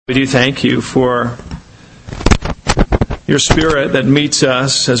We do thank you for your Spirit that meets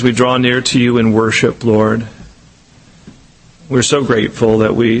us as we draw near to you in worship, Lord. We're so grateful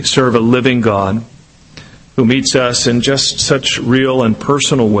that we serve a living God who meets us in just such real and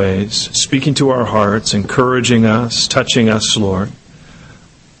personal ways, speaking to our hearts, encouraging us, touching us, Lord.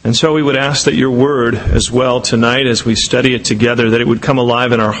 And so we would ask that your word as well tonight as we study it together, that it would come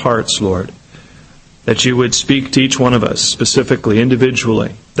alive in our hearts, Lord. That you would speak to each one of us specifically,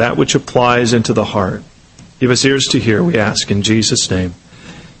 individually, that which applies into the heart. Give us ears to hear, we ask in Jesus' name.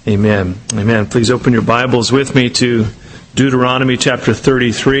 Amen. Amen. Please open your Bibles with me to Deuteronomy chapter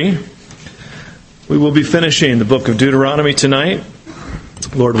 33. We will be finishing the book of Deuteronomy tonight,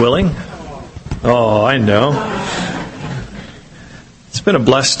 Lord willing. Oh, I know. It's been a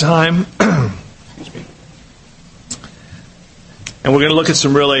blessed time. And we're going to look at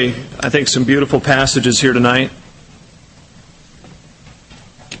some really, I think, some beautiful passages here tonight.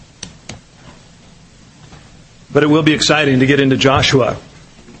 But it will be exciting to get into Joshua.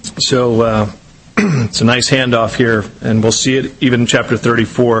 So it's a nice handoff here, and we'll see it even in chapter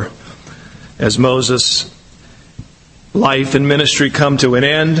 34. As Moses' life and ministry come to an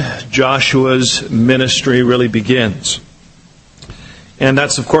end, Joshua's ministry really begins. And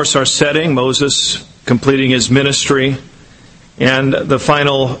that's, of course, our setting, Moses completing his ministry. And the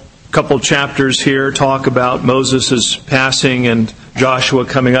final couple chapters here talk about Moses' passing and Joshua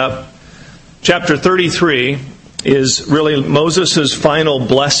coming up. Chapter 33 is really Moses' final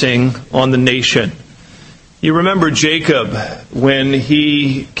blessing on the nation. You remember Jacob when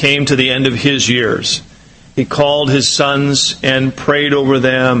he came to the end of his years. He called his sons and prayed over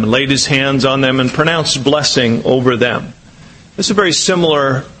them, laid his hands on them, and pronounced blessing over them. It's a very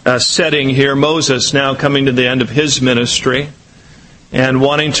similar setting here. Moses now coming to the end of his ministry and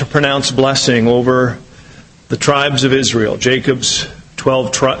wanting to pronounce blessing over the tribes of Israel, Jacob's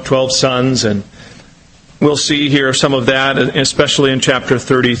 12 sons. And we'll see here some of that, especially in chapter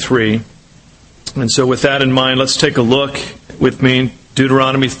 33. And so with that in mind, let's take a look with me in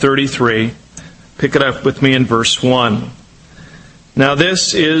Deuteronomy 33. Pick it up with me in verse 1. Now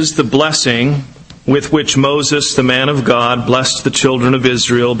this is the blessing with which Moses, the man of God, blessed the children of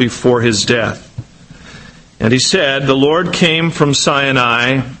Israel before his death. And he said, the Lord came from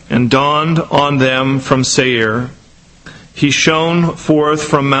Sinai and dawned on them from Seir. He shone forth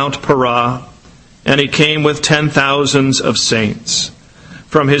from Mount Parah, and he came with 10,000s of saints.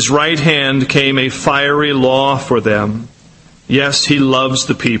 From his right hand came a fiery law for them. Yes, he loves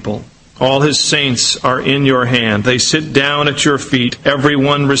the people. All his saints are in your hand. They sit down at your feet.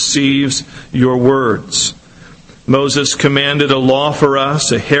 Everyone receives your words. Moses commanded a law for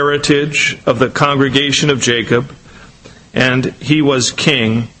us, a heritage of the congregation of Jacob, and he was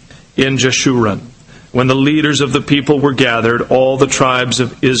king in Jeshurun. When the leaders of the people were gathered, all the tribes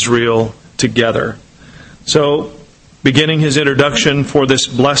of Israel together. So, beginning his introduction for this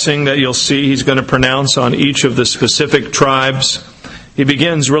blessing that you'll see he's going to pronounce on each of the specific tribes, he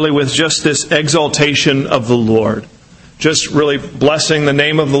begins really with just this exaltation of the Lord. Just really blessing the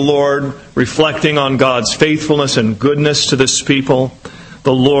name of the Lord, reflecting on God's faithfulness and goodness to this people.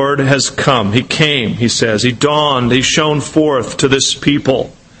 The Lord has come. He came, he says. He dawned. He shone forth to this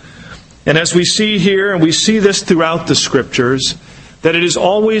people. And as we see here, and we see this throughout the Scriptures, that it is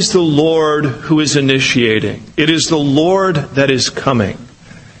always the Lord who is initiating. It is the Lord that is coming.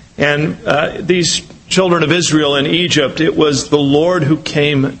 And these children of Israel in Egypt, it was the Lord who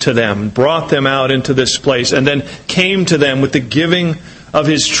came to them, brought them out into this place, and then came to them with the giving of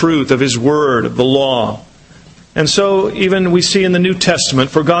His truth, of His word, of the law. And so even we see in the New Testament,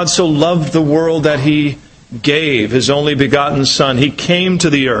 for God so loved the world that He gave His only begotten Son. He came to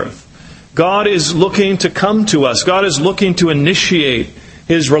the earth. God is looking to come to us. God is looking to initiate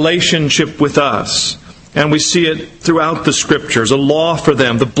His relationship with us. And we see it throughout the Scriptures, a law for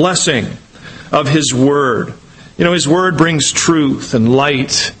them, the blessing of His Word. You know, His Word brings truth and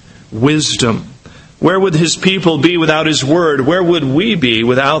light, wisdom. Where would His people be without His Word? Where would we be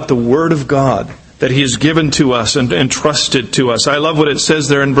without the Word of God that He has given to us and entrusted to us? I love what it says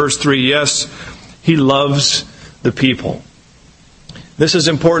there in verse 3. Yes, He loves the people. This is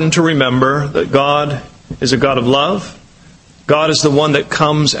important to remember, that God is a God of love. God is the one that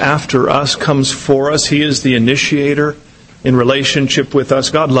comes after us, comes for us. He is the initiator in relationship with us.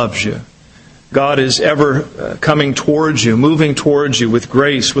 God loves you. God is ever coming towards you, moving towards you with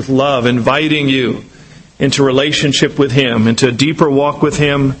grace, with love, inviting you into relationship with Him, into a deeper walk with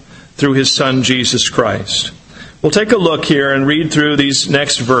Him through His Son, Jesus Christ. We'll take a look here and read through these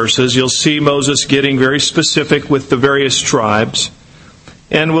next verses. You'll see Moses getting very specific with the various tribes.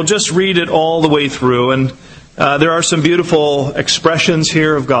 And we'll just read it all the way through. And There are some beautiful expressions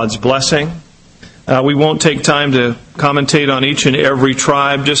here of God's blessing. We won't take time to commentate on each and every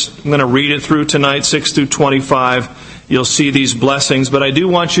tribe. I'm going to read it through tonight, 6 through 25. You'll see these blessings. But I do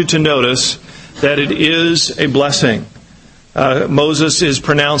want you to notice that it is a blessing. Moses is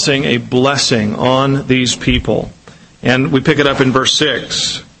pronouncing a blessing on these people. And we pick it up in verse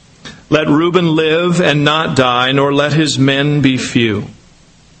 6. Let Reuben live and not die, nor let his men be few.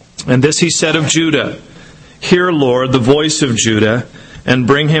 And this he said of Judah, Hear, Lord, the voice of Judah, and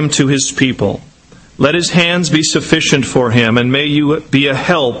bring him to his people. Let his hands be sufficient for him, and may you be a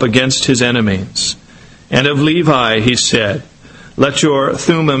help against his enemies. And of Levi he said, Let your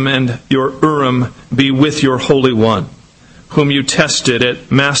Thummim and your Urim be with your Holy One, whom you tested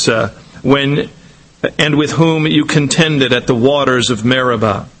at Massah, and with whom you contended at the waters of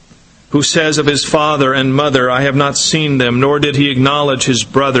Meribah, who says of his father and mother, I have not seen them, nor did he acknowledge his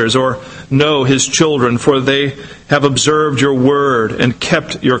brothers, or know his children, for they have observed your word and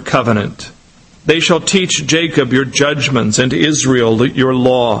kept your covenant. They shall teach Jacob your judgments, and Israel your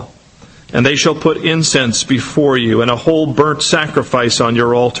law. And they shall put incense before you, and a whole burnt sacrifice on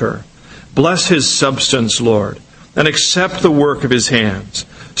your altar. Bless his substance, Lord, and accept the work of his hands.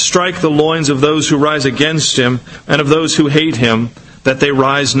 Strike the loins of those who rise against him, and of those who hate him, that they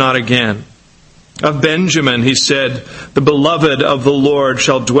rise not again. Of Benjamin he said, The beloved of the Lord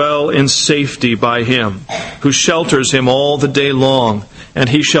shall dwell in safety by him, who shelters him all the day long, and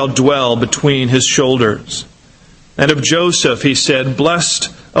he shall dwell between his shoulders. And of Joseph he said,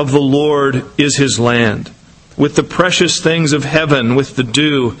 Blessed of the Lord is his land, with the precious things of heaven, with the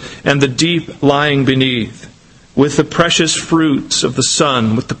dew, and the deep lying beneath, with the precious fruits of the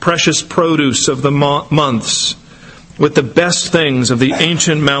sun, with the precious produce of the months, with the best things of the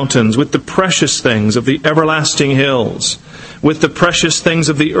ancient mountains, with the precious things of the everlasting hills, with the precious things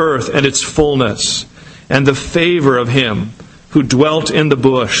of the earth and its fullness, and the favor of him who dwelt in the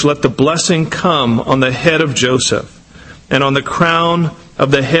bush. Let the blessing come on the head of Joseph, and on the crown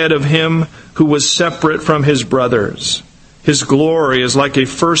of the head of him who was separate from his brothers. His glory is like a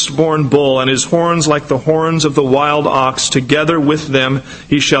firstborn bull, and his horns like the horns of the wild ox. Together with them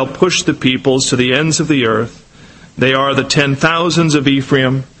he shall push the peoples to the ends of the earth. They are the 10,000s of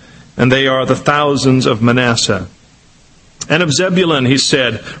Ephraim, and they are the thousands of Manasseh. And of Zebulun he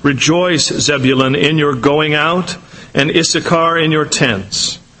said, Rejoice, Zebulun, in your going out, and Issachar in your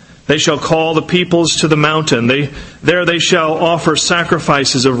tents. They shall call the peoples to the mountain. There they shall offer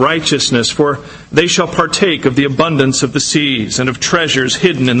sacrifices of righteousness, for they shall partake of the abundance of the seas, and of treasures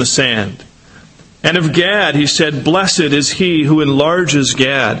hidden in the sand. And of Gad he said, Blessed is he who enlarges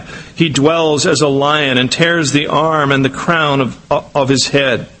Gad. He dwells as a lion, and tears the arm and the crown of his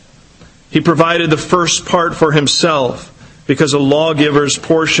head. He provided the first part for himself, because a lawgiver's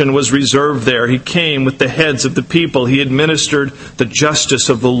portion was reserved there. He came with the heads of the people. He administered the justice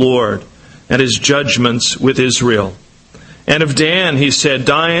of the Lord, and his judgments with Israel. And of Dan he said,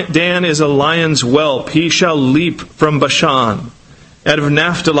 Dan is a lion's whelp. He shall leap from Bashan. And of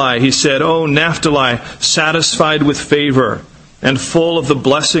Naphtali he said, O Naphtali, satisfied with favor, and full of the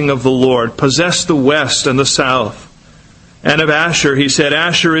blessing of the Lord, possess the west and the south. And of Asher he said,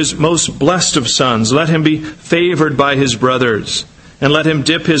 Asher is most blessed of sons. Let him be favored by his brothers, and let him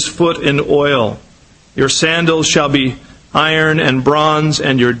dip his foot in oil. Your sandals shall be iron and bronze,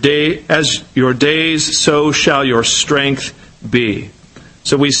 and as your days, so shall your strength be.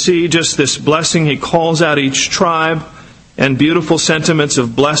 So we see just this blessing. He calls out each tribe, and beautiful sentiments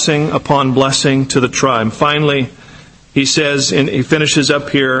of blessing upon blessing to the tribe. Finally, he says, and he finishes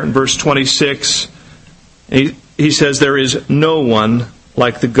up here in verse 26, he says, There is no one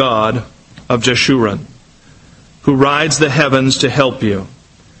like the God of Jeshurun, who rides the heavens to help you,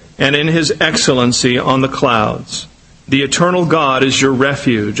 and in his excellency on the clouds. The eternal God is your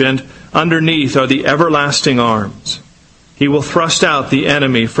refuge, and underneath are the everlasting arms. He will thrust out the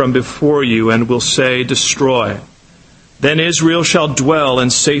enemy from before you, and will say, Destroy. Then Israel shall dwell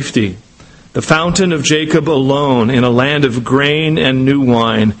in safety. The fountain of Jacob alone, in a land of grain and new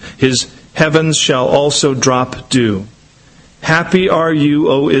wine. His heavens shall also drop dew. Happy are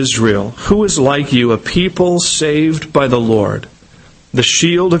you, O Israel. Who is like you, a people saved by the Lord? The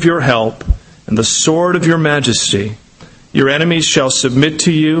shield of your help and the sword of your majesty. Your enemies shall submit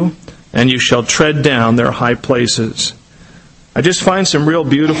to you, and you shall tread down their high places. I just find some real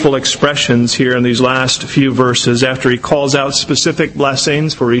beautiful expressions here in these last few verses. After he calls out specific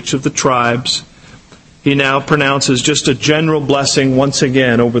blessings for each of the tribes, he now pronounces just a general blessing once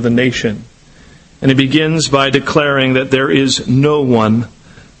again over the nation. And he begins by declaring that there is no one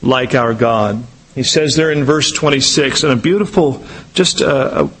like our God. He says there in verse 26, and a beautiful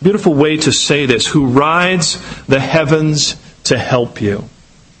way to say this, who rides the heavens to help you.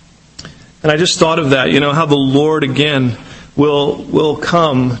 And I just thought of that, how the Lord again will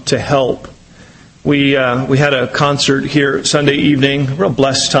come to help. We had a concert here Sunday evening, real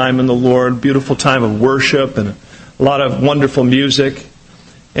blessed time in the Lord, beautiful time of worship and a lot of wonderful music.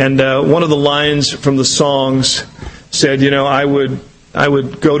 And one of the lines from the songs said, I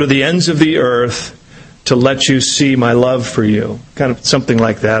would go to the ends of the earth to let you see my love for you. Kind of something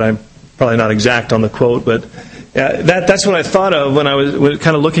like that. I'm probably not exact on the quote, but that's what I thought of when I was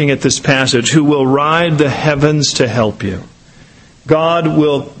kind of looking at this passage. Who will ride the heavens to help you? God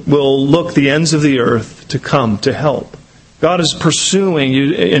will look the ends of the earth to come to help. God is pursuing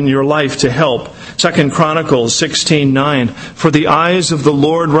you in your life to help. 2 Chronicles 16:9, for the eyes of the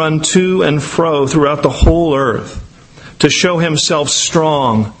Lord run to and fro throughout the whole earth, to show himself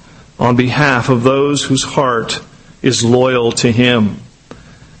strong on behalf of those whose heart is loyal to him.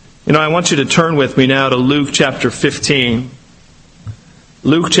 I want you to turn with me now to Luke chapter 15.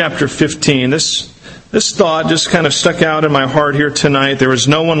 Luke chapter 15. This thought just kind of stuck out in my heart here tonight. There is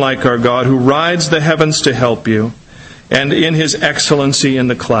no one like our God who rides the heavens to help you, and in his excellency in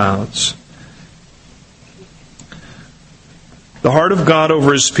the clouds. The heart of God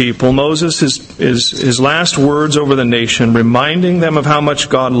over his people. Moses, his last words over the nation, reminding them of how much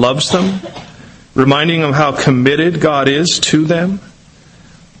God loves them, reminding them how committed God is to them,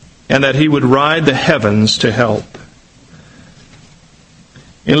 and that he would ride the heavens to help.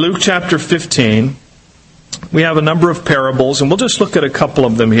 In Luke chapter 15, we have a number of parables, and we'll just look at a couple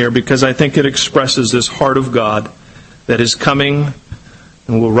of them here because I think it expresses this heart of God that is coming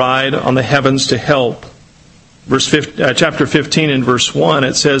and will ride on the heavens to help. Chapter 15 and verse 1,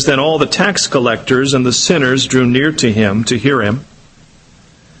 it says, then all the tax collectors and the sinners drew near to him to hear him.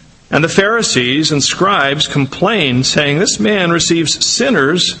 And the Pharisees and scribes complained, saying, this man receives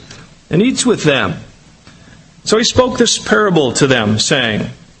sinners and eats with them. So he spoke this parable to them, saying,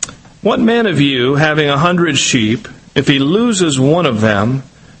 what man of you, having 100 sheep, if he loses one of them,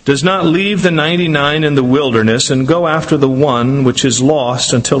 does not leave the 99 in the wilderness and go after the one which is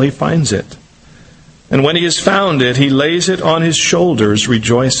lost until he finds it? And when he has found it, he lays it on his shoulders,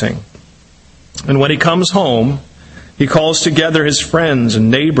 rejoicing. And when he comes home, he calls together his friends and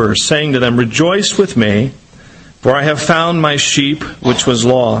neighbors, saying to them, rejoice with me, for I have found my sheep which was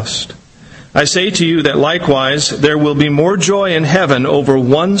lost. I say to you that likewise there will be more joy in heaven over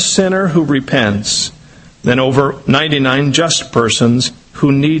one sinner who repents than over 99 just persons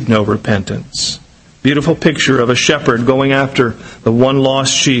who need no repentance. Beautiful picture of a shepherd going after the one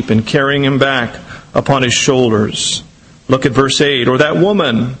lost sheep and carrying him back upon his shoulders. Look at verse 8. Or that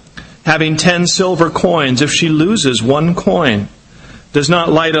woman, having 10 silver coins, if she loses one coin, does not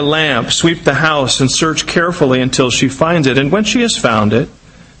light a lamp, sweep the house, and search carefully until she finds it. And when she has found it,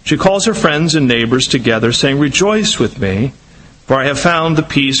 she calls her friends and neighbors together, saying, rejoice with me, for I have found the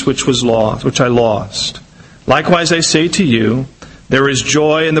piece which I lost. Likewise I say to you, there is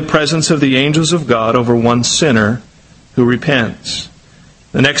joy in the presence of the angels of God over one sinner who repents.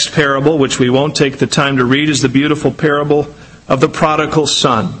 The next parable, which we won't take the time to read, is the beautiful parable of the prodigal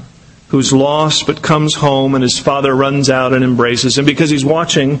son, who's lost but comes home, and his father runs out and embraces him because he's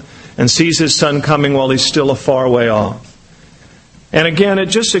watching and sees his son coming while he's still a far way off. And again, it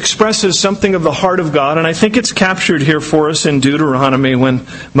just expresses something of the heart of God, and I think it's captured here for us in Deuteronomy when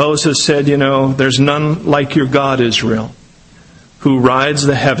Moses said, there's none like your God, Israel, who rides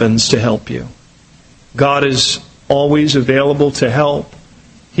the heavens to help you. God is always available to help.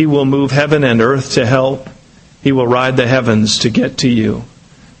 He will move heaven and earth to help. He will ride the heavens to get to you.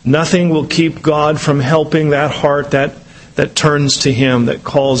 Nothing will keep God from helping that heart that turns to him, that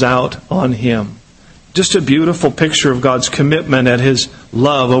calls out on him. Just a beautiful picture of God's commitment and his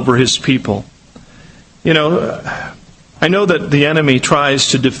love over his people. I know that the enemy tries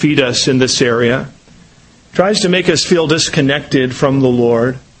to defeat us in this area, tries to make us feel disconnected from the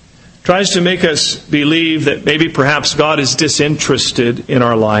Lord, tries to make us believe that maybe perhaps God is disinterested in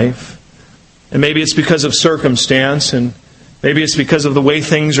our life. And maybe it's because of circumstance, and maybe it's because of the way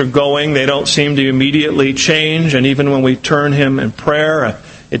things are going. They don't seem to immediately change. And even when we turn him in prayer,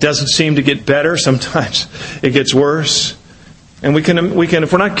 it doesn't seem to get better. Sometimes it gets worse. And we can,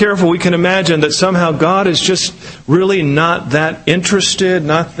 if we're not careful, we can imagine that somehow God is just really not that interested,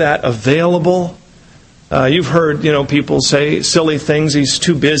 not that available. You've heard, people say silly things. He's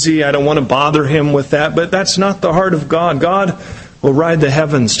too busy. I don't want to bother him with that. But that's not the heart of God. God will ride the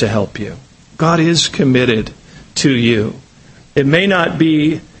heavens to help you. God is committed to you. It may not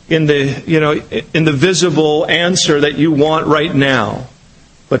be in the visible answer that you want right now.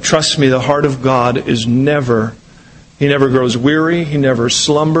 But trust me, the heart of God is He never grows weary, He never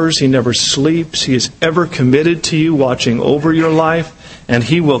slumbers, He never sleeps. He is ever committed to you, watching over your life, and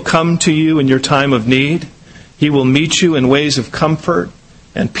He will come to you in your time of need. He will meet you in ways of comfort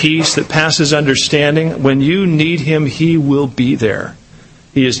and peace that passes understanding. When you need Him, He will be there.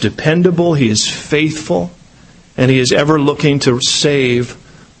 He is dependable, He is faithful, and He is ever looking to save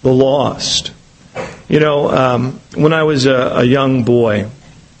the lost. When I was a young boy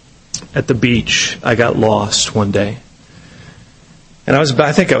at the beach, I got lost one day. And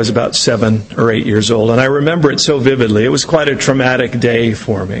I think I was about 7 or 8 years old, and I remember it so vividly. It was quite a traumatic day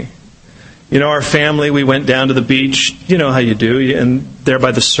for me. Our family, we went down to the beach, you know how you do, and there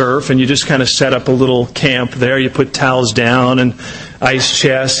by the surf, and you just kind of set up a little camp there. You put towels down and ice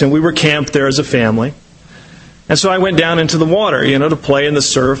chests, and we were camped there as a family. And so I went down into the water, to play in the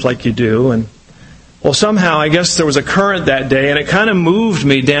surf like you do. And well, somehow, I guess there was a current that day, and it kind of moved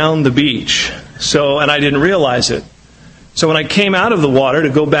me down the beach. And I didn't realize it. So when I came out of the water to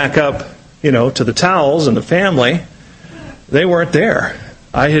go back up, to the towels and the family, they weren't there.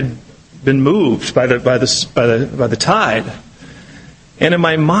 I had been moved by the tide. And in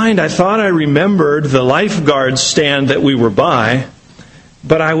my mind, I thought I remembered the lifeguard stand that we were by,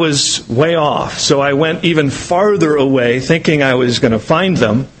 but I was way off. So I went even farther away, thinking I was going to find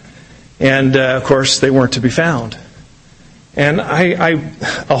them. And, of course, they weren't to be found. And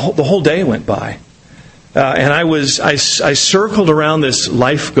the whole day went by. And I circled around this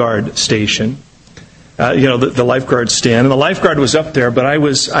lifeguard station, the lifeguard stand. And the lifeguard was up there, but I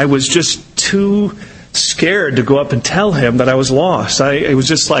was just too scared to go up and tell him that I was lost. It was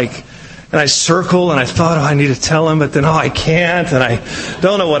just like, and I circled and I thought, I need to tell him, but then, I can't, and I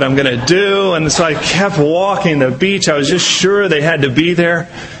don't know what I'm going to do. And so I kept walking the beach. I was just sure they had to be there.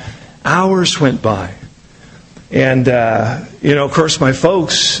 Hours went by. And, of course, my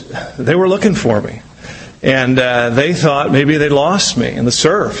folks, they were looking for me. And they thought maybe they lost me in the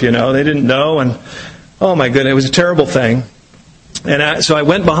surf, They didn't know. And, oh, my goodness, it was a terrible thing. And so I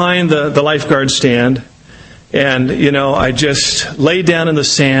went behind the lifeguard stand. And, I just laid down in the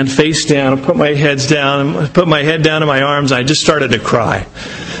sand, face down, put my head down in my arms. And I just started to cry.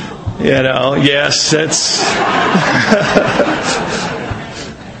 Yes, it's...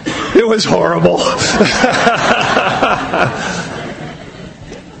 It was horrible.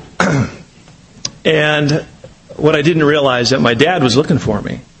 And what I didn't realize that my dad was looking for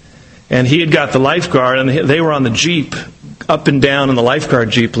me. And he had got the lifeguard, and they were on the Jeep, up and down in the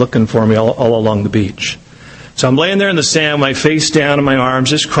lifeguard Jeep, looking for me all along the beach. So I'm laying there in the sand, my face down in my arms,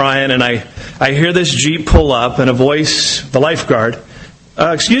 just crying, and I hear this Jeep pull up, and a voice, the lifeguard,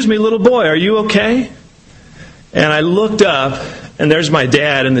 "Excuse me, little boy, are you okay?" And I looked up, and there's my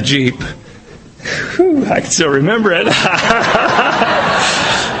dad in the Jeep. Whew, I can still remember it.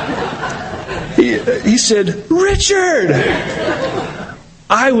 He said, "Richard!"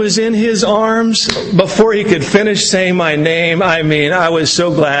 I was in his arms before he could finish saying my name. I was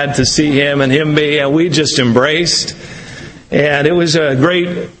so glad to see him and me, and we just embraced. And it was a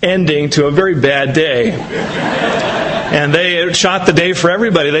great ending to a very bad day. And they shot the day for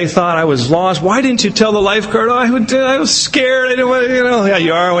everybody. They thought I was lost. Why didn't you tell the lifeguard? I was scared. I didn't want to, how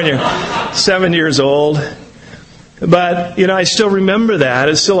you are when you're 7 years old. But, I still remember that.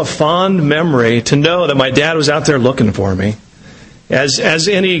 It's still a fond memory to know that my dad was out there looking for me, as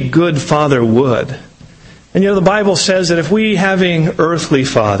any good father would. And, the Bible says that if we, having earthly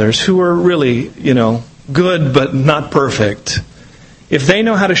fathers who are really, good but not perfect, if they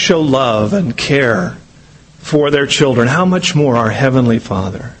know how to show love and care for their children, how much more our Heavenly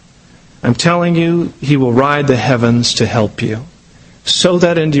Father? I'm telling you, He will ride the heavens to help you. Sow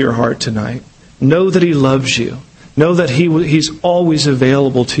that into your heart tonight. Know that He loves you. Know that He's always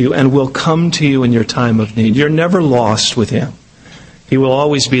available to you and will come to you in your time of need. You're never lost with Him. He will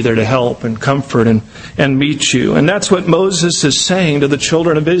always be there to help and comfort and meet you. And that's what Moses is saying to the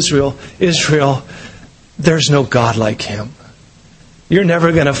children of Israel. Israel, there's no God like Him. You're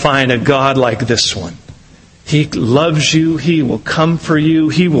never going to find a God like this one. He loves you. He will come for you.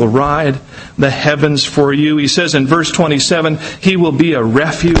 He will ride the heavens for you. He says in verse 27, He will be a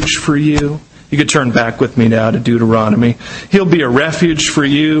refuge for you. You could turn back with me now to Deuteronomy. He'll be a refuge for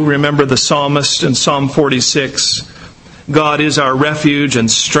you. Remember the psalmist in Psalm 46. God is our refuge and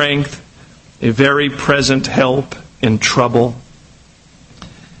strength, a very present help in trouble.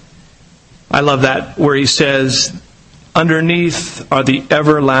 I love that where he says, underneath are the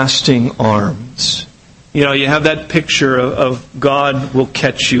everlasting arms. You have that picture of God will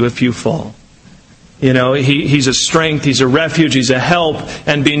catch you if you fall. He's a strength, He's a refuge, He's a help,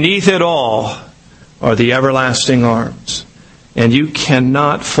 and beneath it all are the everlasting arms. And you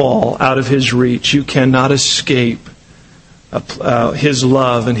cannot fall out of His reach. You cannot escape His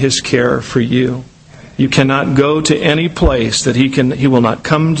love and His care for you. You cannot go to any place that He will not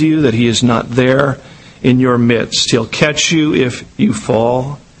come to you, that He is not there in your midst. He'll catch you if you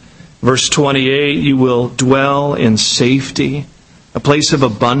fall. Verse 28, you will dwell in safety, a place of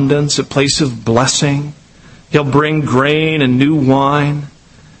abundance, a place of blessing. He'll bring grain and new wine.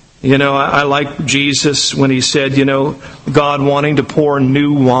 I like Jesus when He said, God wanting to pour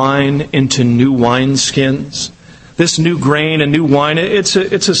new wine into new wineskins. This new grain and new wine, it's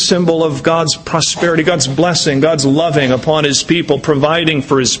a symbol of God's prosperity, God's blessing, God's loving upon His people, providing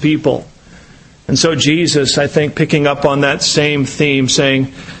for His people. And so Jesus, I think, picking up on that same theme,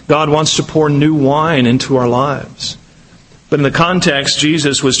 saying God wants to pour new wine into our lives. But in the context,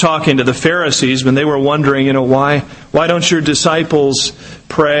 Jesus was talking to the Pharisees when they were wondering, why don't your disciples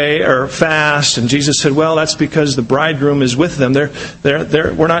pray or fast? And Jesus said, well, that's because the bridegroom is with them.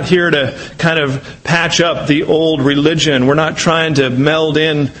 We're not here to kind of patch up the old religion. We're not trying to meld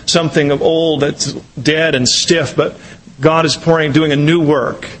in something of old that's dead and stiff, but God is doing a new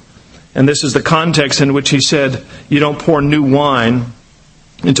work. And this is the context in which He said, you don't pour new wine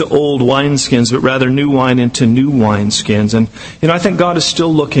into old wineskins, but rather new wine into new wineskins. And, I think God is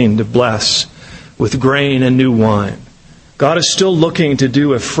still looking to bless with grain and new wine. God is still looking to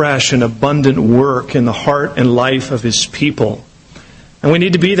do a fresh and abundant work in the heart and life of His people. And we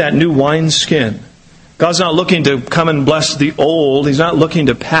need to be that new wineskin. God's not looking to come and bless the old. He's not looking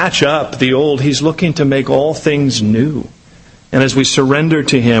to patch up the old. He's looking to make all things new. And as we surrender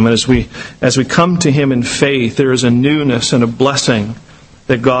to Him, and as we come to Him in faith, there is a newness and a blessing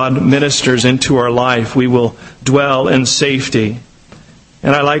that God ministers into our life. We will dwell in safety.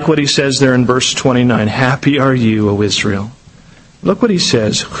 And I like what He says there in verse 29. Happy are you, O Israel. Look what He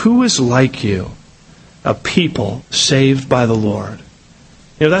says. Who is like you, a people saved by the Lord?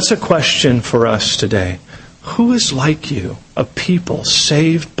 That's a question for us today. Who is like you, a people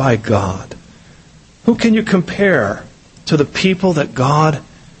saved by God? Who can you compare to the people that God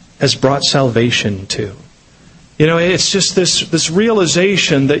has brought salvation to? It's just this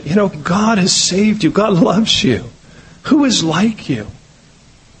realization that, God has saved you. God loves you. Who is like you?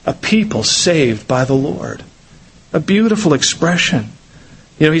 A people saved by the Lord. A beautiful expression.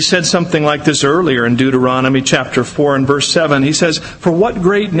 He said something like this earlier in Deuteronomy chapter 4 and verse 7. He says, for what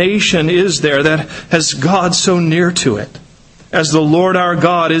great nation is there that has God so near to it, as the Lord our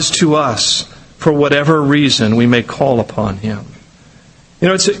God is to us, for whatever reason we may call upon Him.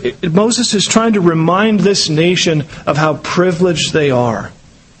 Moses is trying to remind this nation of how privileged they are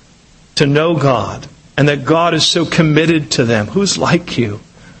to know God, and that God is so committed to them. Who's like you?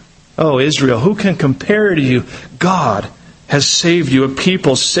 Oh, Israel, who can compare to you? God has saved you, a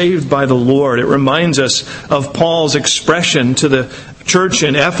people saved by the Lord. It reminds us of Paul's expression to the church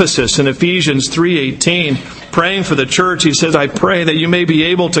in Ephesus in Ephesians 3:18, praying for the church. He says, I pray that you may be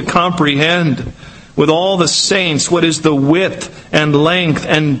able to comprehend with all the saints what is the width and length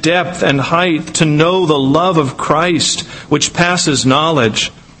and depth and height, to know the love of Christ which passes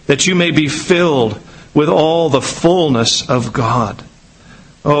knowledge, that you may be filled with all the fullness of God.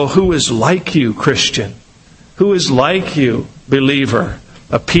 Oh, who is like you, Christian? Who is like you, believer?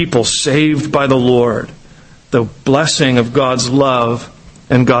 A people saved by the Lord. The blessing of God's love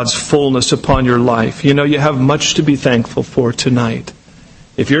and God's fullness upon your life. You have much to be thankful for tonight.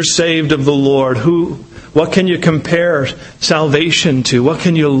 If you're saved of the Lord, what can you compare salvation to? What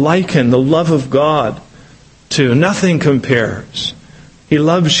can you liken the love of God to? Nothing compares. He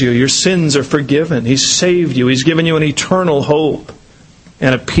loves you. Your sins are forgiven. He's saved you. He's given you an eternal hope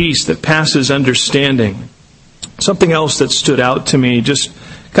and a peace that passes understanding. Something else that stood out to me, just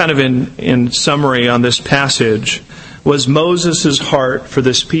kind of in summary on this passage, was Moses' heart for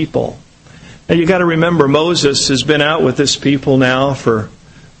this people. And you got to remember, Moses has been out with this people now for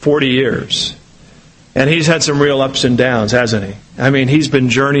 40 years. And he's had some real ups and downs, hasn't he? I mean, he's been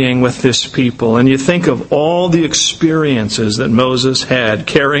journeying with this people. And you think of all the experiences that Moses had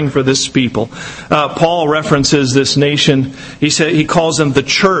caring for this people. Paul references this nation. He calls them the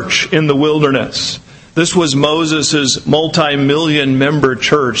church in the wilderness. This was Moses' multi-million member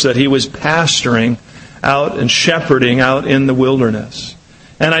church that he was pastoring out and shepherding out in the wilderness.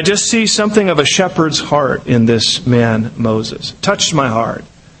 And I just see something of a shepherd's heart in this man, Moses. It touched my heart.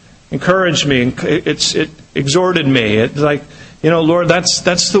 Encouraged me. It exhorted me. It's like, Lord,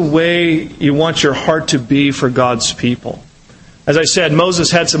 that's the way you want your heart to be for God's people. As I said,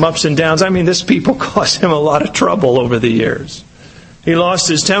 Moses had some ups and downs. I mean, this people caused him a lot of trouble over the years. He lost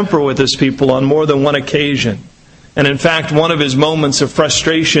his temper with his people on more than one occasion. And in fact, one of his moments of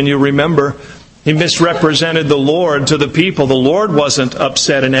frustration, you remember, He misrepresented the Lord to the people. The Lord wasn't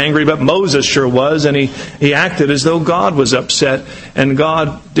upset and angry, but Moses sure was, and he acted as though God was upset, and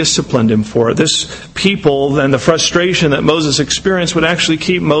God disciplined him for it. This people and the frustration that Moses experienced would actually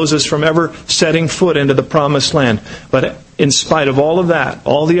keep Moses from ever setting foot into the promised land. But in spite of all of that,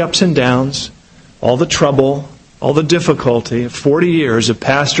 all the ups and downs, all the trouble, all the difficulty, 40 years of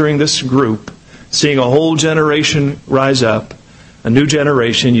pastoring this group, seeing a whole generation rise up, a new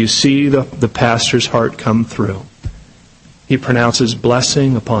generation, you see the pastor's heart come through. He pronounces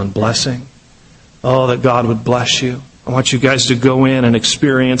blessing upon blessing. Oh, that God would bless you. I want you guys to go in and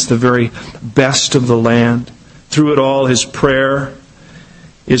experience the very best of the land. Through it all, his prayer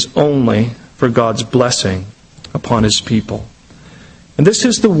is only for God's blessing upon his people. And this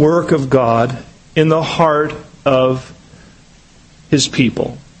is the work of God in the heart of his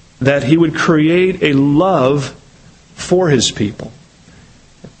people, that he would create a love for his people.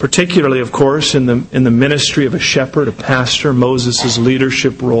 Particularly, of course, in the ministry of a shepherd, a pastor, Moses'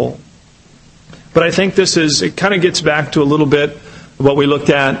 leadership role. But I think it kind of gets back to a little bit of what we looked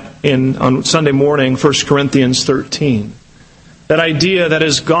at on Sunday morning, 1 Corinthians 13. That idea that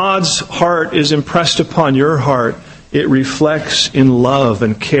as God's heart is impressed upon your heart, it reflects in love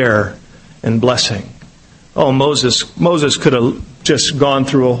and care and blessing. Oh, Moses could have just gone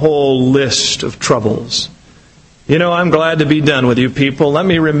through a whole list of troubles. You know, I'm glad to be done with you people. Let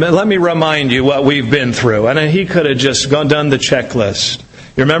me remind you what we've been through. And he could have just done the checklist.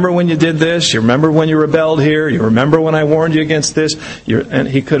 You remember when you did this? You remember when you rebelled here? You remember when I warned you against this? And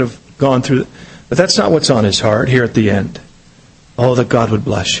he could have gone through. But that's not what's on his heart here at the end. Oh, that God would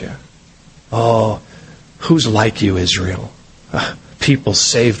bless you. Oh, who's like you, Israel? People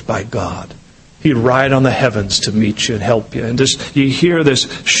saved by God. He'd ride on the heavens to meet you and help you. And just you hear this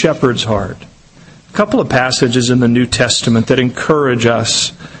shepherd's heart. A couple of passages in the New Testament that encourage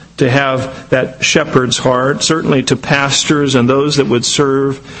us to have that shepherd's heart, certainly to pastors and those that would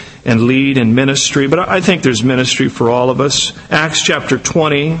serve and lead in ministry. But I think there's ministry for all of us. Acts chapter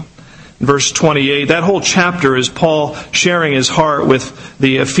 20, verse 28. That whole chapter is Paul sharing his heart with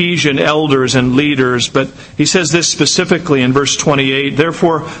the Ephesian elders and leaders. But he says this specifically in verse 28.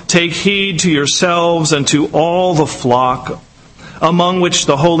 Therefore, take heed to yourselves and to all the flock, among which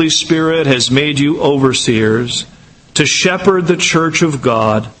the Holy Spirit has made you overseers, to shepherd the church of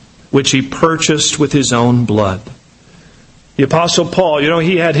God, which he purchased with his own blood. The Apostle Paul,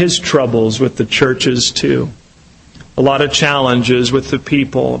 he had his troubles with the churches too. A lot of challenges with the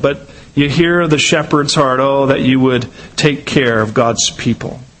people. But you hear the shepherd's heart, that you would take care of God's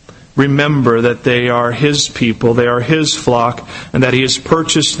people. Remember that they are his people, they are his flock, and that he has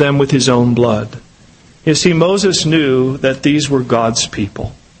purchased them with his own blood. You see, Moses knew that these were God's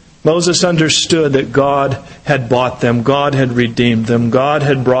people. Moses understood that God had bought them, God had redeemed them, God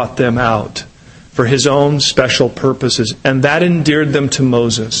had brought them out for his own special purposes. And that endeared them to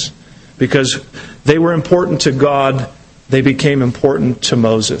Moses. Because they were important to God, they became important to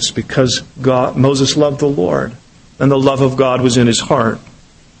Moses. Because Moses loved the Lord, and the love of God was in his heart.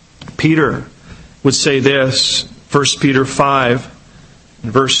 Peter would say this, 1 Peter 5,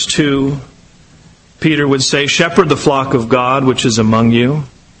 verse 2. Peter would say, shepherd the flock of God which is among you,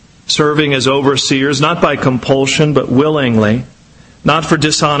 serving as overseers, not by compulsion, but willingly, not for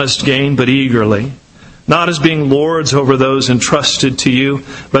dishonest gain, but eagerly, not as being lords over those entrusted to you,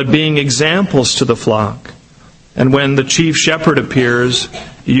 but being examples to the flock. And when the chief shepherd appears,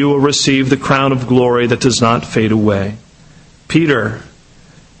 you will receive the crown of glory that does not fade away. Peter,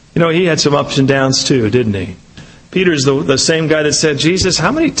 he had some ups and downs too, didn't he? Peter's the same guy that said, Jesus,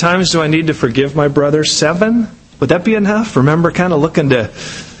 how many times do I need to forgive my brother? 7? Would that be enough? Remember, kind of looking to,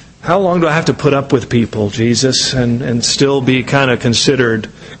 how long do I have to put up with people, Jesus, and still be kind of considered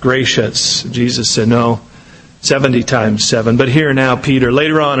gracious? Jesus said, no, 70 times 7. But here now, Peter,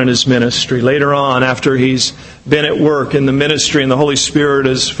 later on in his ministry, later on after he's been at work in the ministry and the Holy Spirit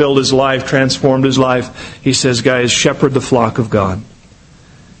has filled his life, transformed his life, he says, guys, shepherd the flock of God.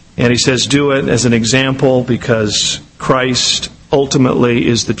 And he says, do it as an example because Christ ultimately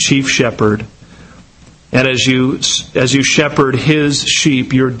is the chief shepherd. And as you shepherd his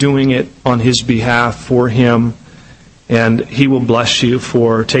sheep, you're doing it on his behalf for him. And he will bless you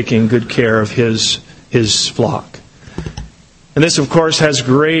for taking good care of his flock. And this, of course, has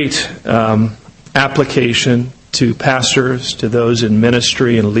great application to pastors, to those in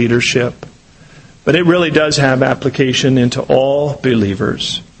ministry and leadership. But it really does have application into all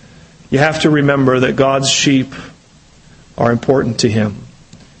believers. You have to remember that God's sheep are important to him.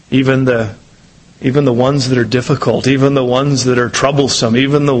 Even the even the ones that are difficult, even the ones that are troublesome,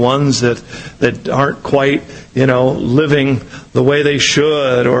 even the ones that aren't quite, living the way they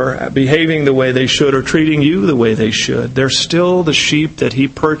should or behaving the way they should or treating you the way they should. They're still the sheep that He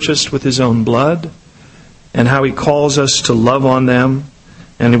purchased with His own blood, and how He calls us to love on them.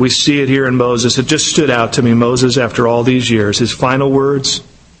 And we see it here in Moses. It just stood out to me, Moses, after all these years. His final words,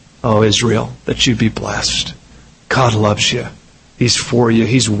 "Oh, Israel, that you be blessed. God loves you. He's for you.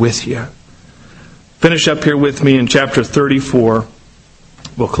 He's with you." Finish up here with me in chapter 34.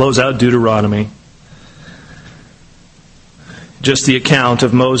 We'll close out Deuteronomy. Just the account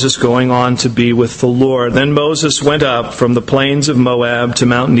of Moses going on to be with the Lord. Then Moses went up from the plains of Moab to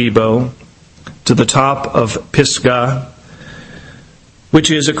Mount Nebo, to the top of Pisgah, which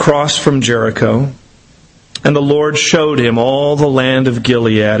is across from Jericho. And the Lord showed him all the land of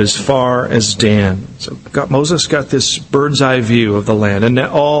Gilead as far as Dan. So Moses got this bird's eye view of the land, and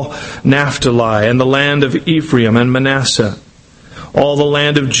all Naphtali, and the land of Ephraim and Manasseh, all the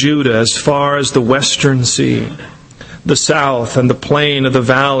land of Judah as far as the western sea, the south and the plain of the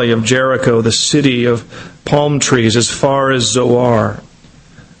valley of Jericho, the city of palm trees as far as Zoar.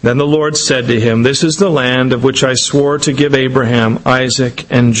 Then the Lord said to him, "This is the land of which I swore to give Abraham, Isaac,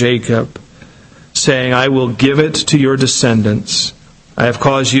 and Jacob, saying, I will give it to your descendants. I have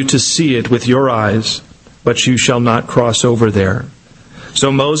caused you to see it with your eyes, but you shall not cross over there."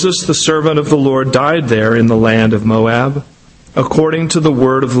 So Moses, the servant of the Lord, died there in the land of Moab, according to the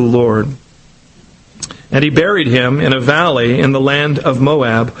word of the Lord. And he buried him in a valley in the land of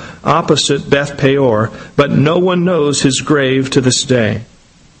Moab, opposite Beth Peor, but no one knows his grave to this day.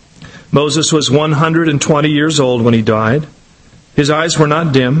 Moses was 120 years old when he died. His eyes were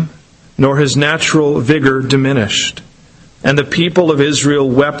not dim, nor his natural vigor diminished. And the people of Israel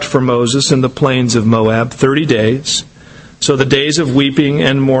wept for Moses in the plains of Moab 30 days. So the days of weeping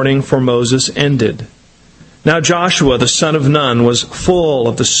and mourning for Moses ended. Now Joshua, the son of Nun, was full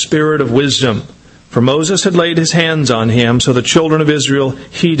of the spirit of wisdom, for Moses had laid his hands on him, so the children of Israel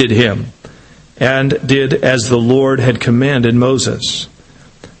heeded him, and did as the Lord had commanded Moses.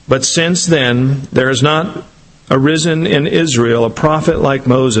 But since then there has not arisen in Israel a prophet like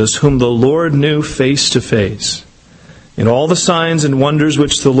Moses, whom the Lord knew face to face. In all the signs and wonders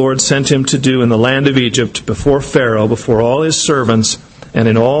which the Lord sent him to do in the land of Egypt, before Pharaoh, before all his servants, and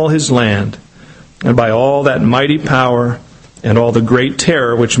in all his land, and by all that mighty power and all the great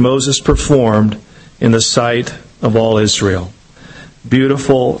terror which Moses performed in the sight of all Israel.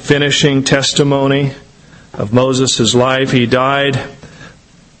 Beautiful finishing testimony of Moses' life. He died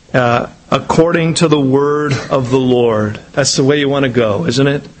according to the word of the Lord. That's the way you want to go, isn't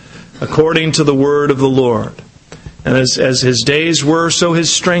it? According to the word of the Lord. And as his days were, so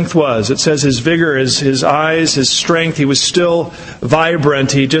his strength was. It says his vigor, his eyes, his strength, he was still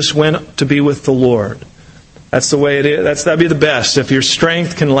vibrant. He just went to be with the Lord. That's the way it is. That'd be the best. If your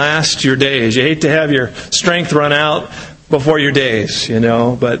strength can last your days. You hate to have your strength run out before your days,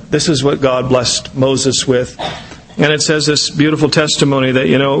 But this is what God blessed Moses with. And it says this beautiful testimony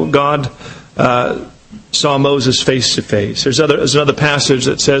that, God saw Moses face to face. There's another passage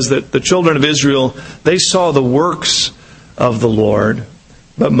that says that the children of Israel, they saw the works of the Lord,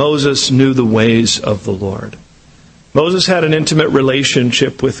 but Moses knew the ways of the Lord. Moses had an intimate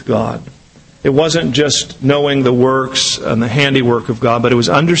relationship with God. It wasn't just knowing the works and the handiwork of God, but it was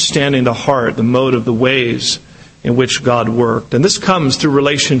understanding the heart, the motive, the ways in which God worked. And this comes through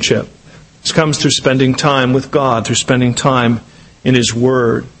relationship. This comes through spending time with God, through spending time in His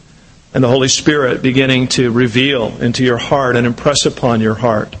Word, and the Holy Spirit beginning to reveal into your heart and impress upon your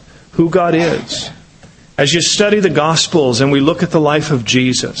heart who God is. As you study the Gospels and we look at the life of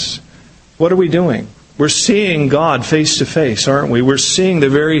Jesus, what are we doing? We're seeing God face to face, aren't we? We're seeing the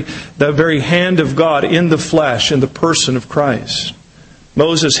very hand of God in the flesh, in the person of Christ.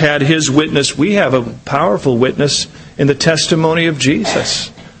 Moses had his witness. We have a powerful witness in the testimony of Jesus.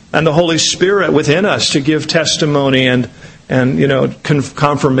 And the Holy Spirit within us to give testimony and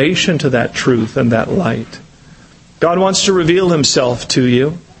confirmation to that truth and that light. God wants to reveal Himself to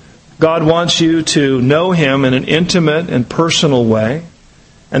you. God wants you to know Him in an intimate and personal way.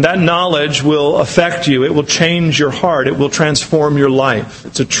 And that knowledge will affect you. It will change your heart. It will transform your life.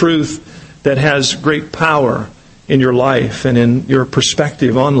 It's a truth that has great power in your life and in your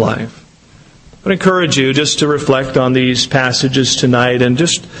perspective on life. I would encourage you just to reflect on these passages tonight and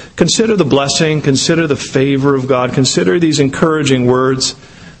just consider the blessing, consider the favor of God, consider these encouraging words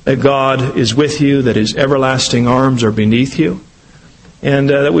that God is with you, that His everlasting arms are beneath you, and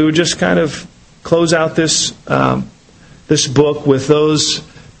that we would just kind of close out this book with those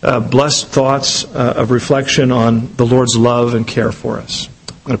blessed thoughts of reflection on the Lord's love and care for us.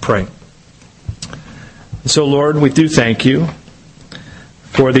 I'm going to pray. So, Lord, we do thank you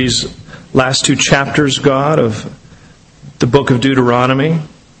for these last 2 chapters, God, of the book of Deuteronomy.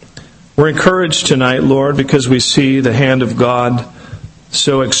 We're encouraged tonight, Lord, because we see the hand of God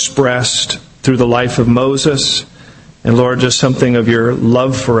so expressed through the life of Moses. And, Lord, just something of your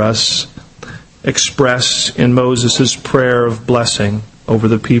love for us expressed in Moses' prayer of blessing over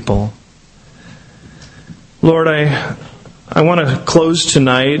the people. Lord, I want to close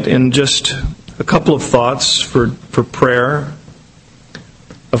tonight in just a couple of thoughts for prayer.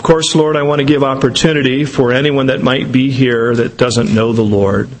 Of course, Lord, I want to give opportunity for anyone that might be here that doesn't know the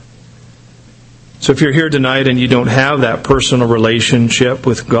Lord. So if you're here tonight and you don't have that personal relationship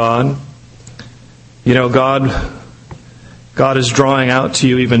with God, you know, God is drawing out to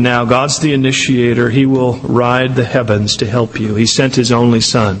you even now. God's the initiator. He will ride the heavens to help you. He sent His only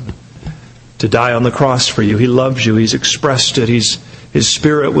Son to die on the cross for you. He loves you. He's expressed it. His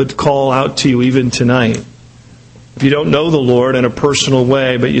Spirit would call out to you even tonight. If you don't know the Lord in a personal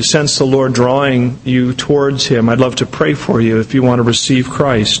way, but you sense the Lord drawing you towards Him, I'd love to pray for you if you want to receive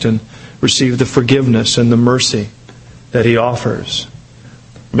Christ and receive the forgiveness and the mercy that He offers.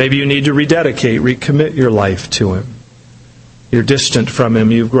 Maybe you need to rededicate, recommit your life to Him. You're distant from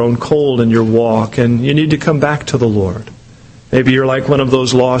Him. You've grown cold in your walk, and you need to come back to the Lord. Maybe you're like one of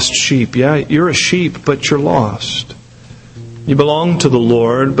those lost sheep. Yeah, you're a sheep, but you're lost. You belong to the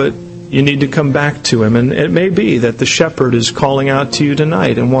Lord, but you need to come back to Him. And it may be that the shepherd is calling out to you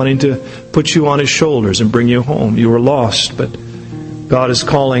tonight and wanting to put you on His shoulders and bring you home. You were lost, but God is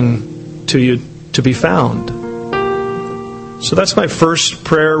calling to you to be found. So that's my first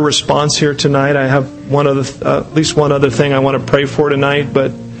prayer response here tonight. I have at least one other thing I want to pray for tonight.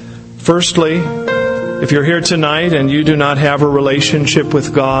 But firstly, if you're here tonight and you do not have a relationship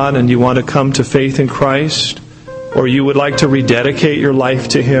with God and you want to come to faith in Christ, or you would like to rededicate your life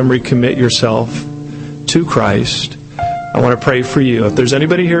to Him, recommit yourself to Christ, I want to pray for you. If there's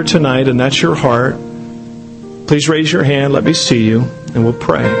anybody here tonight and that's your heart, please raise your hand. Let me see you, and we'll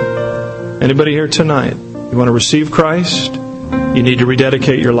pray. Anybody here tonight? You want to receive Christ? You need to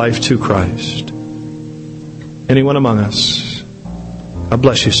rededicate your life to Christ. Anyone among us? God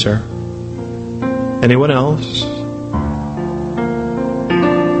bless you, sir. Anyone else?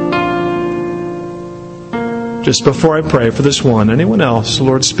 Just before I pray for this one, anyone else, the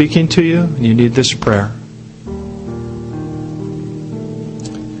Lord speaking to you, and you need this prayer.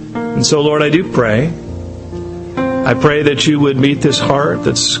 And so, Lord, I do pray. I pray that you would meet this heart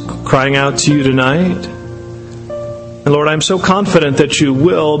that's crying out to you tonight. And Lord, I'm so confident that you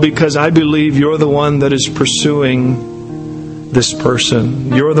will, because I believe you're the one that is pursuing this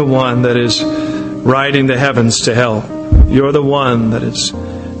person. You're the one that is riding the heavens to help. You're the one that is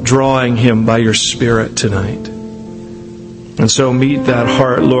drawing him by your Spirit tonight. And so meet that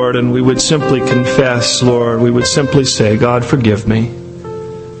heart, Lord, and we would simply confess, Lord, we would simply say, God, forgive me.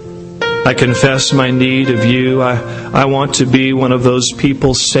 I confess my need of you. I want to be one of those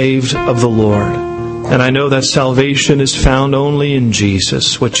people saved of the Lord. And I know that salvation is found only in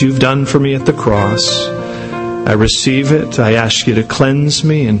Jesus, what you've done for me at the cross. I receive it. I ask you to cleanse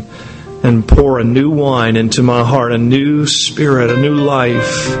me and pour a new wine into my heart, a new spirit, a new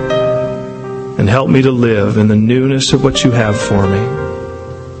life, and help me to live in the newness of what you have for me.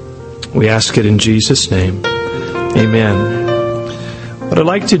 We ask it in Jesus' name. Amen. What I'd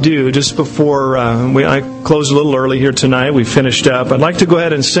like to do, just before I close a little early here tonight, we finished up, I'd like to go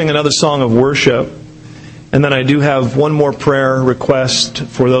ahead and sing another song of worship. And then I do have one more prayer request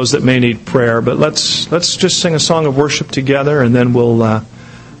for those that may need prayer. But let's just sing a song of worship together, and then we'll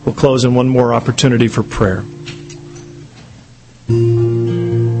close in one more opportunity for prayer.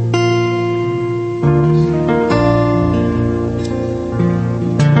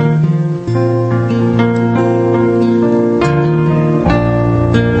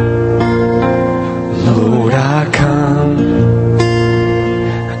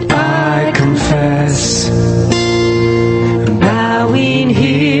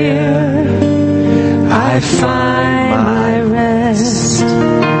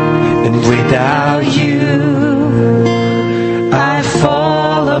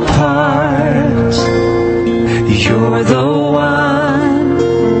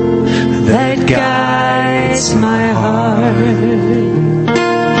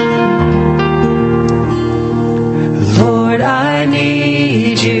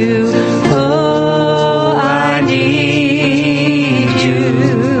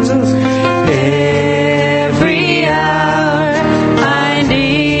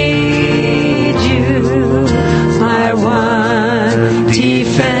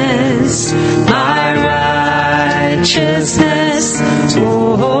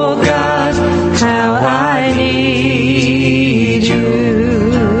 Oh God, how I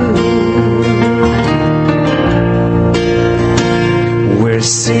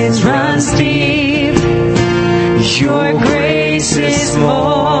sins runs deep. Your grace is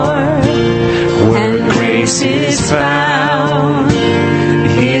more. Where grace is found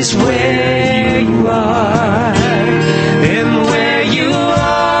is where you are. And where you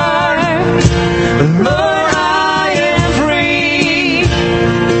are, Lord, I am free.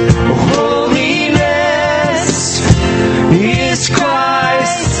 Holiness is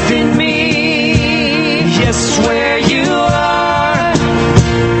Christ in me. Yes, where you are,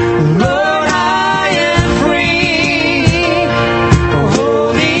 Lord, I am free.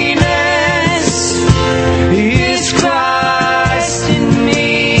 Holiness is Christ in me.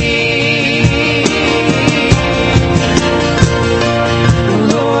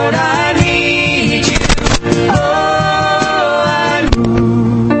 Lord, I need you. Oh, I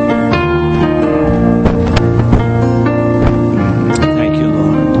Thank you,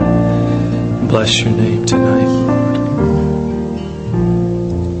 Lord. Bless your name tonight, Lord.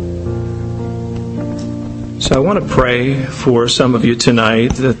 So I want to pray for some of you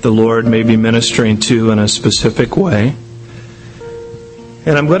tonight that the Lord may be ministering to in a specific way.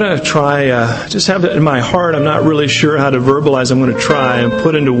 And I'm going to try, just have it in my heart. I'm not really sure how to verbalize. I'm going to try and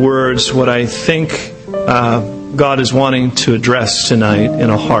put into words what I think God is wanting to address tonight in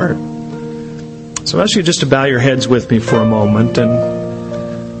a heart. So I ask you just to bow your heads with me for a moment. And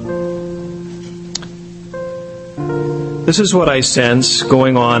this is what I sense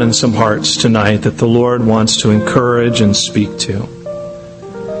going on in some hearts tonight that the Lord wants to encourage and speak to.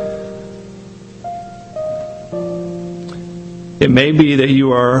 It may be that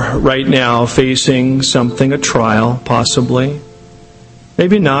you are right now facing something, a trial, possibly.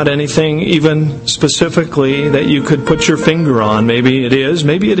 Maybe not anything even specifically that you could put your finger on. Maybe it is,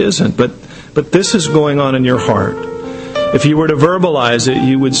 maybe it isn't. But this is going on in your heart. If you were to verbalize it,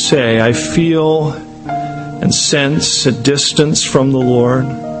 you would say, I feel and sense a distance from the Lord.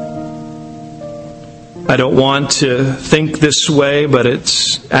 I don't want to think this way, but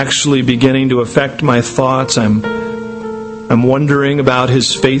it's actually beginning to affect my thoughts. I'm wondering about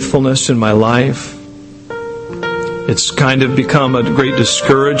His faithfulness in my life. It's kind of become a great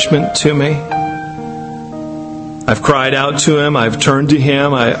discouragement to me. I've cried out to Him. I've turned to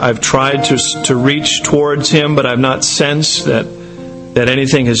Him. I've tried to reach towards Him, but I've not sensed that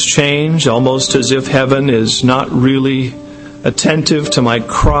anything has changed, almost as if heaven is not really attentive to my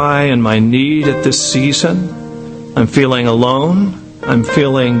cry and my need at this season. I'm feeling alone. I'm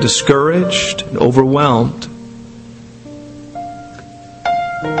feeling discouraged and overwhelmed.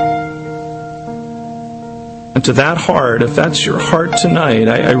 And to that heart, if that's your heart tonight,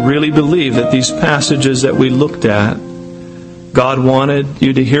 I really believe that these passages that we looked at, God wanted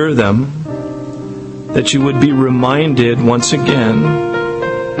you to hear them, that you would be reminded once again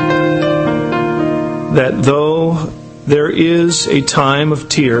that though there is a time of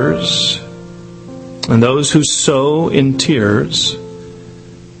tears, and those who sow in tears,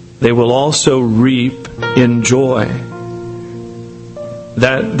 they will also reap in joy.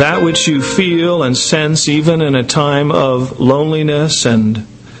 That which you feel and sense even in a time of loneliness and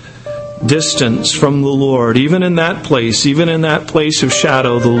distance from the Lord, even in that place of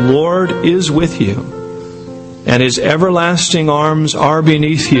shadow, the Lord is with you, and His everlasting arms are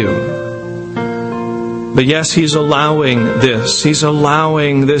beneath you. But yes, He's allowing this. He's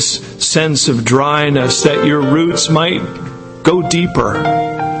allowing this sense of dryness, that your roots might go deeper,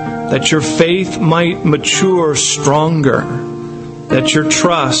 that your faith might mature stronger, that your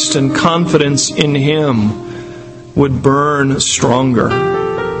trust and confidence in Him would burn stronger.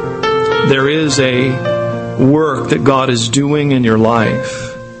 There is a work that God is doing in your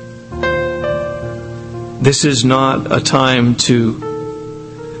life. This is not a time to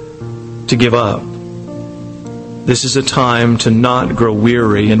give up. This is a time to not grow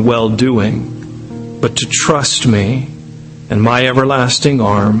weary in well-doing, but to trust me and my everlasting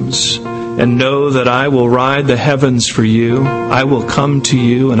arms, and know that I will ride the heavens for you. I will come to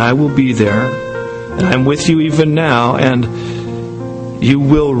you, and I will be there. And I'm with you even now, and you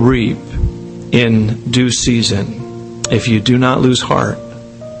will reap in due season if you do not lose heart.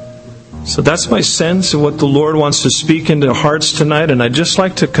 So that's my sense of what the Lord wants to speak into hearts tonight, and I'd just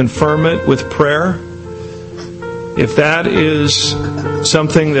like to confirm it with prayer. If that is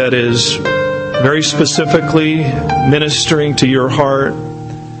something that is very specifically ministering to your heart,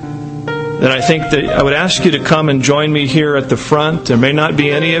 then I think that I would ask you to come and join me here at the front. There may not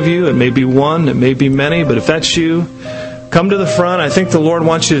be any of you. It may be one. It may be many. But if that's you, come to the front. I think the Lord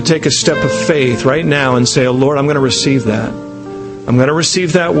wants you to take a step of faith right now and say, oh, Lord, I'm going to receive that. I'm going to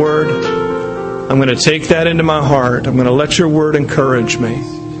receive that word. I'm going to take that into my heart. I'm going to let your word encourage me.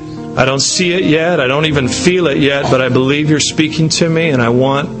 I don't see it yet. I don't even feel it yet, but I believe you're speaking to me, and I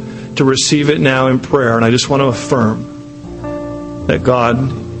want to receive it now in prayer. And I just want to affirm that, God,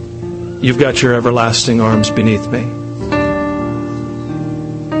 you've got your everlasting arms beneath me.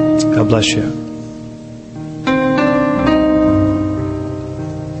 God bless you.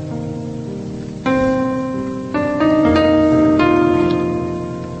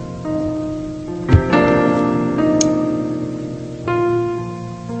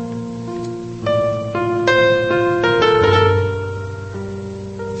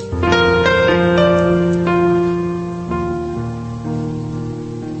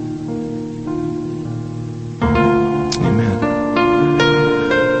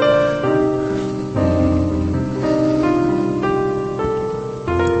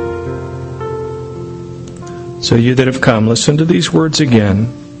 So you that have come, listen to these words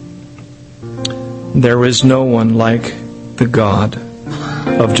again. There is no one like the God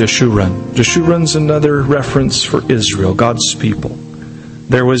of Jeshurun. Jeshurun's another reference for Israel, God's people.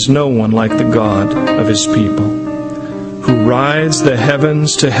 There was no one like the God of His people, who rides the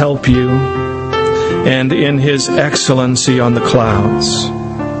heavens to help you, and in His excellency on the clouds.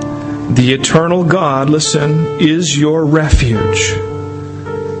 The eternal God, listen, is your refuge.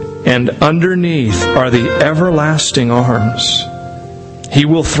 And underneath are the everlasting arms. He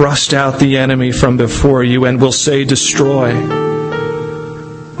will thrust out the enemy from before you and will say, destroy.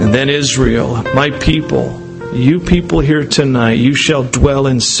 And then Israel, my people, you people here tonight, you shall dwell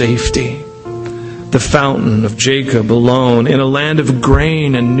in safety. The fountain of Jacob alone, in a land of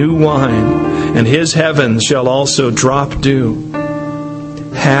grain and new wine, and His heavens shall also drop dew.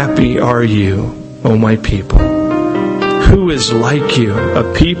 Happy are you, O my people. Who is like you,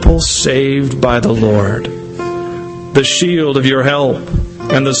 a people saved by the Lord? The shield of your help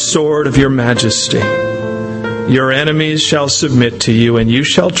and the sword of your majesty. Your enemies shall submit to you, and you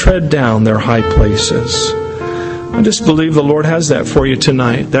shall tread down their high places. I just believe the Lord has that for you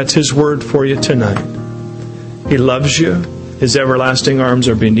tonight. That's His word for you tonight. He loves you. His everlasting arms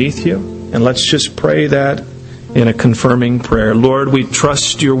are beneath you. And let's just pray that in a confirming prayer. Lord, we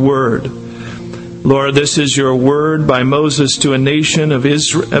trust your word. Lord, this is your word by Moses to a nation of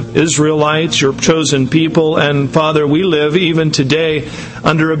Israelites, your chosen people. And Father, we live even today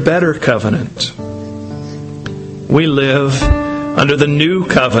under a better covenant. We live under the new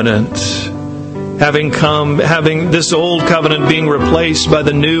covenant, having this old covenant being replaced by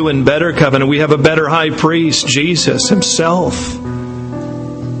the new and better covenant. We have a better high priest, Jesus Himself.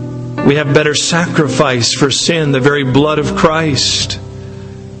 We have better sacrifice for sin, the very blood of Christ.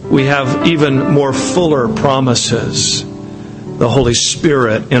 We have even more fuller promises, the Holy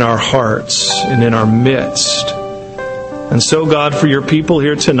Spirit in our hearts and in our midst. And so, God, for your people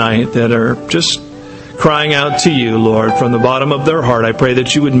here tonight that are just crying out to you, Lord, from the bottom of their heart, I pray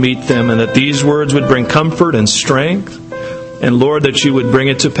that you would meet them and that these words would bring comfort and strength. And Lord, that you would bring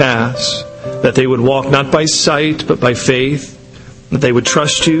it to pass, that they would walk not by sight but by faith, that they would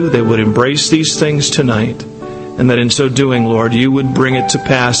trust you, they would embrace these things tonight. And that in so doing, Lord, you would bring it to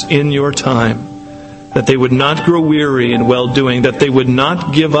pass in your time. That they would not grow weary in well-doing. That they would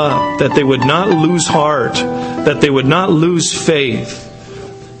not give up. That they would not lose heart. That they would not lose faith.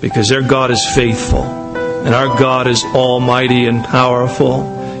 Because their God is faithful. And our God is almighty and powerful.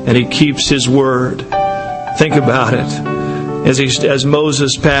 And He keeps His word. Think about it. As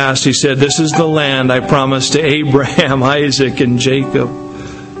Moses passed, he said, this is the land I promised to Abraham, Isaac, and Jacob.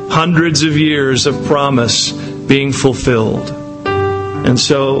 Hundreds of years of promise being fulfilled. And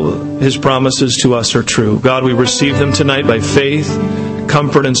so His promises to us are true. God, we receive them tonight by faith.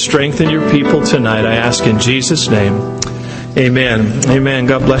 Comfort and strengthen your people tonight. I ask in Jesus' name. Amen. Amen.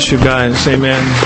 God bless you guys. Amen.